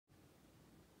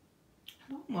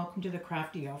Hello and welcome to the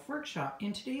Crafty Elf Workshop.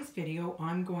 In today's video,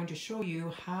 I'm going to show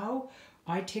you how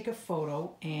I take a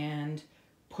photo and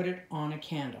put it on a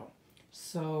candle.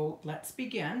 So let's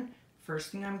begin.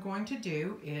 First thing I'm going to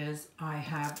do is I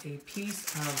have a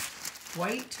piece of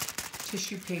white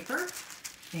tissue paper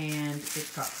and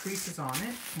it's got creases on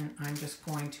it, and I'm just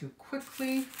going to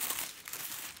quickly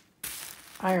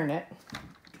iron it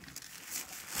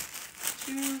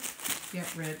to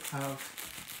get rid of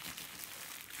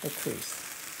the crease.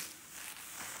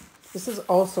 This is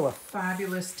also a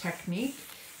fabulous technique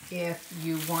if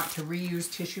you want to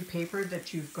reuse tissue paper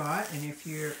that you've got, and if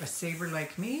you're a saver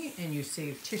like me and you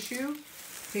save tissue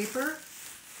paper,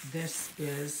 this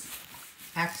is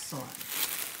excellent.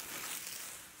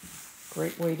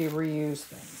 Great way to reuse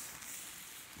things.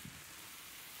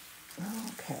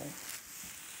 Okay.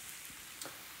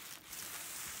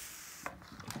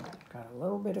 Got a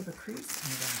little bit of a crease.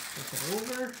 I'm going to flip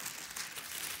it over.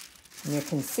 And you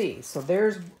can see, so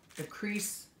there's the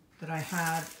crease that I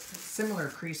had, similar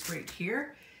crease right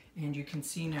here, and you can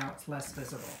see now it's less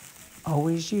visible.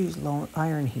 Always use low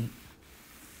iron heat.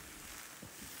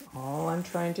 All I'm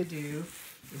trying to do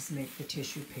is make the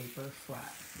tissue paper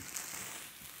flat.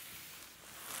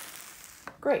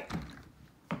 Great.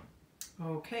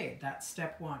 Okay, that's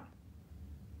step one.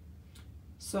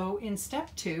 So in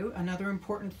step two, another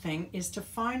important thing is to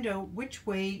find out which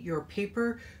way your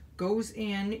paper goes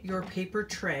in your paper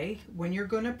tray when you're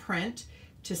going to print,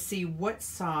 to see what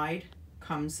side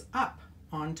comes up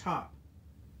on top.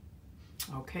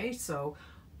 Okay, so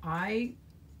I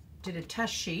did a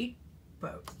test sheet,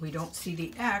 but we don't see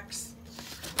the X,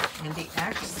 and the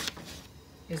X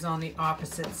is on the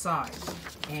opposite side.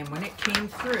 And when it came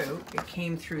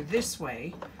through this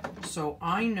way, so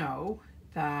I know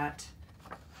that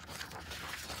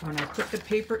when I put the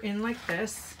paper in like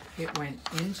this, it went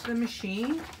into the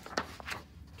machine,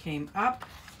 came up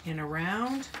and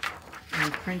around,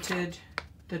 and printed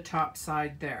the top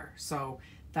side there. So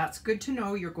that's good to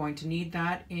know. You're going to need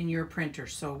that in your printer.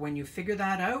 So when you figure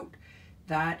that out,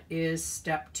 that is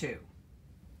step two.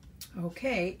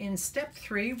 Okay, in step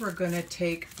three, we're going to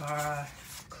take a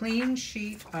clean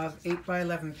sheet of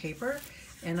 8x11 paper,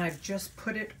 and I've just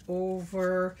put it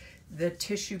over the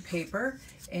tissue paper,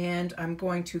 and I'm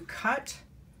going to cut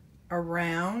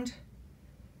around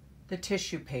the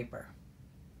tissue paper.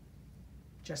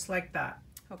 Just like that.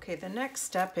 Okay, the next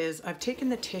step is I've taken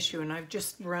the tissue and I've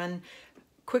just run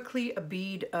quickly a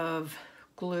bead of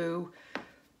glue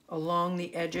along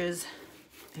the edges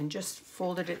and just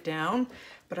folded it down.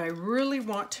 But I really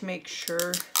want to make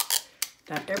sure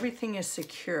that everything is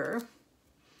secure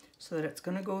so that it's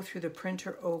going to go through the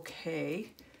printer okay.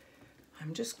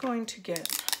 I'm just going to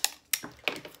get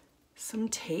some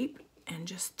tape and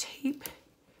just tape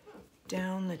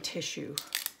down the tissue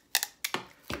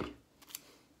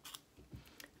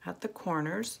at the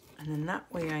corners, and then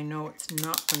that way I know it's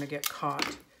not going to get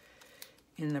caught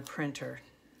in the printer.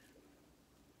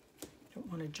 Don't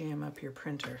want to jam up your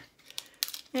printer.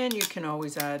 And you can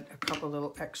always add a couple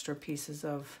little extra pieces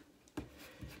of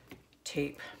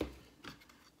tape,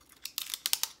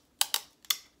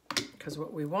 because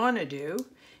what we want to do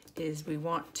is we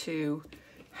want to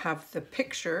have the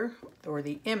picture or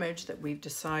the image that we've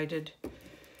decided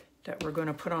that we're going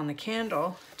to put on the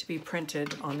candle to be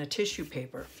printed on the tissue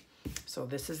paper. So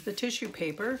this is the tissue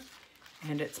paper,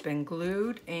 and it's been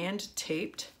glued and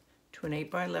taped to an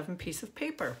 8x11 piece of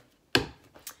paper.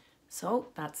 So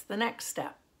that's the next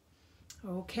step.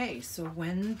 Okay, so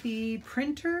when the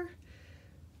printer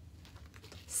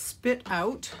spit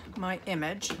out my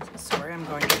image, sorry, I'm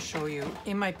going to show you,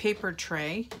 in my paper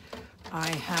tray, I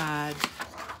had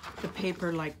the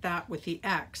paper like that with the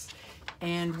X.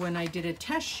 And when I did a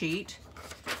test sheet,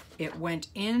 it went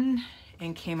in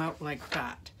and came out like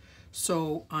that.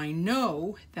 So I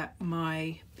know that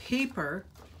my paper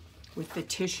with the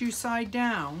tissue side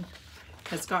down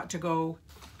has got to go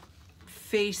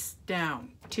face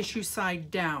down, tissue side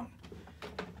down.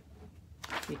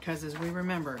 Because as we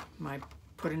remember,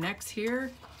 put an X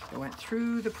here, it went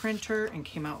through the printer and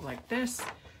came out like this.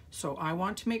 So I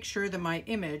want to make sure that my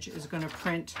image is going to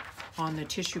print on the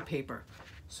tissue paper.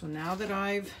 So now that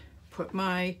I've put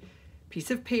my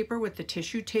piece of paper with the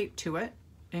tissue taped to it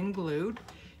and glued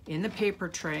in the paper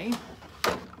tray,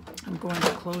 I'm going to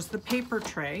close the paper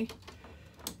tray,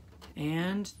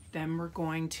 and then we're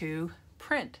going to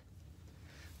print.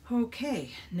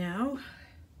 Okay, now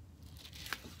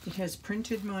it has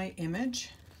printed my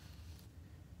image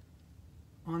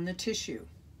on the tissue.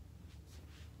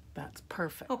 That's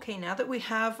perfect. Okay, now that we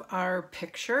have our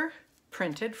picture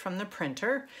printed from the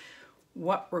printer,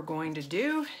 what we're going to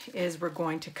do is we're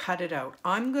going to cut it out.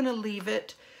 I'm going to leave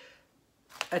it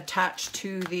attached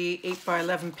to the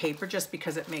 8x11 paper just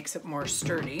because it makes it more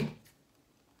sturdy.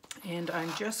 And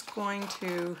I'm just going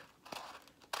to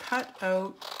cut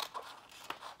out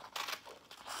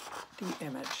the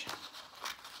image.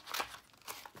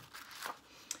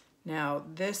 Now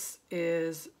this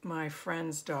is my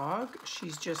friend's dog.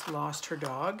 She's just lost her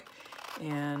dog,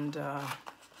 and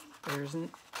there's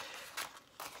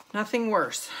nothing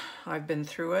worse. I've been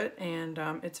through it, and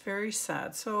it's very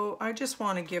sad. So I just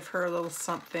want to give her a little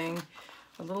something,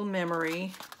 a little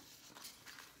memory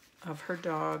of her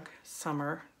dog,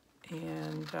 Summer.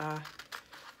 And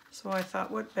so I thought,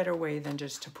 what better way than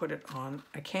just to put it on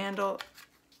a candle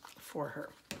for her.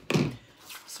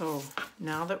 So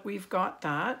now that we've got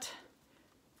that,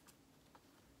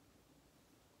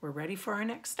 we're ready for our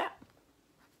next step.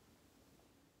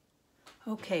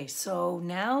 Okay, so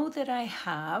now that I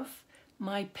have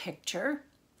my picture,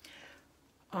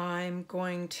 I'm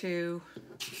going to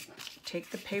take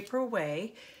the paper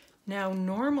away. Now,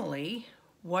 normally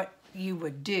what you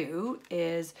would do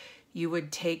is you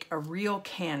would take a real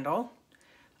candle.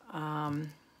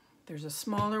 There's a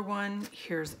smaller one,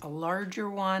 here's a larger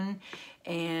one,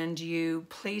 and you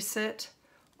place it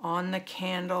on the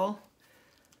candle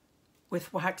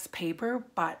with wax paper,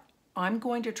 but I'm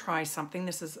going to try something.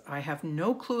 I have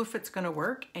no clue if it's going to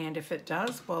work, and if it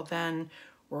does, well then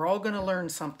we're all going to learn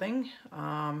something.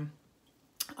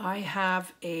 I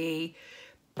have a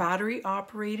battery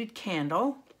operated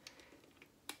candle.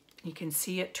 You can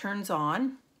see it turns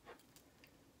on,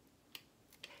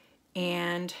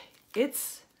 and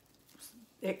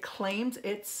it claims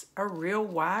it's a real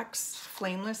wax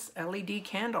flameless LED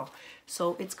candle.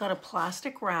 So it's got a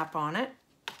plastic wrap on it,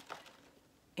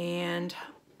 and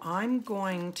I'm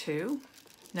going to,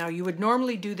 now you would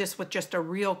normally do this with just a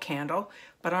real candle,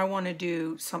 but I want to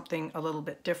do something a little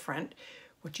bit different.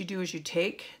 What you do is you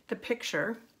take the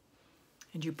picture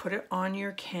and you put it on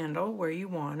your candle where you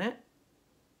want it.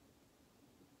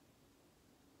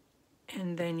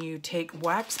 And then you take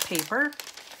wax paper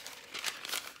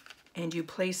and you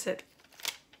place it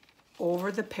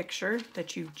over the picture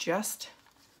that you just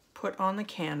put on the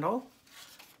candle.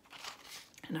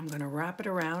 And I'm going to wrap it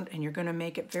around, and you're going to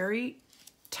make it very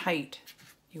tight.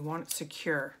 You want it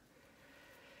secure.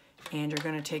 And you're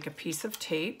going to take a piece of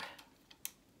tape,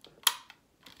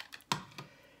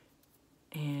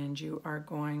 and you are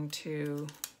going to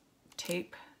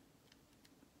tape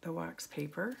the wax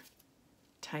paper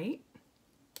tight.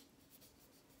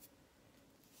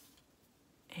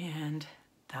 And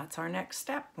that's our next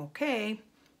step. Okay,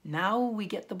 now we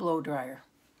get the blow dryer.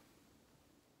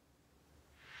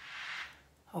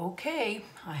 Okay,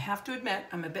 I have to admit,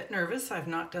 I'm a bit nervous. I've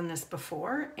not done this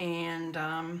before, and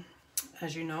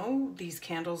as you know, these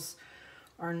candles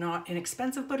are not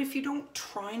inexpensive, but if you don't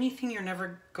try anything, you're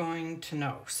never going to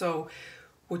know. So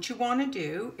what you want to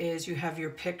do is you have your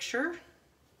picture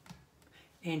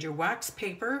and your wax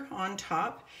paper on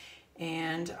top,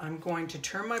 and I'm going to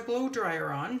turn my blow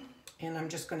dryer on, and I'm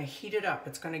just going to heat it up.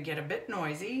 It's going to get a bit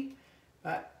noisy,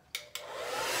 but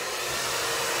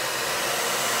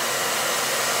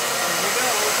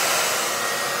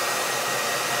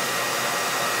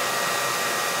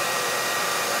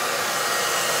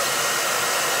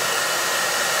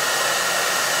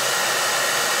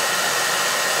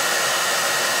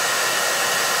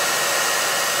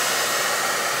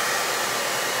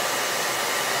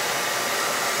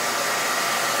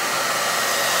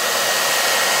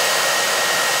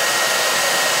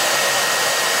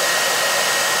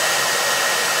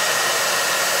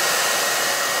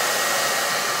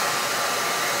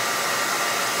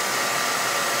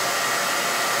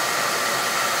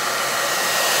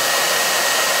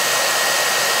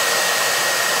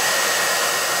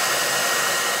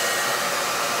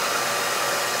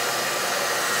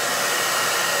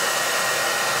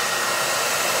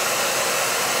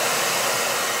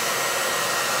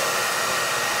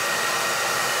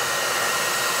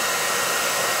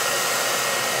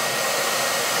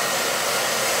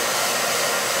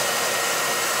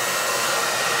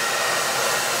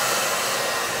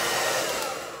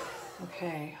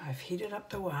okay, I've heated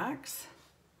up the wax.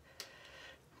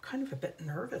 I'm kind of a bit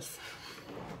nervous.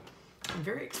 I'm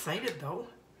very excited though.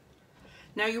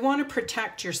 Now you want to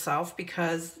protect yourself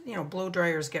because, you know, blow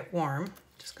dryers get warm.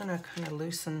 Just gonna kind of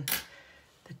loosen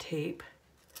the tape.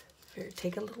 Here,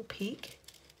 take a little peek.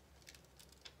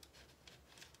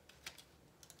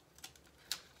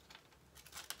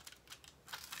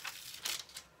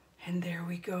 And there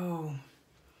we go.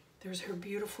 There's her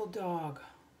beautiful dog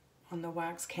on the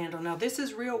wax candle. Now this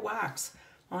is real wax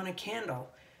on a candle.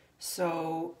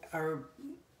 So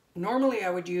normally I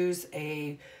would use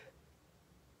a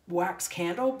wax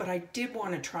candle, but I did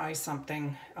want to try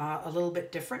something a little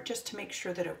bit different just to make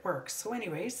sure that it works. So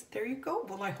anyways, there you go.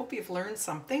 Well, I hope you've learned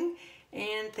something,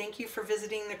 and thank you for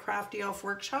visiting the Crafty Elf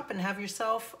Workshop, and have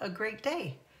yourself a great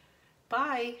day.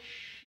 Bye.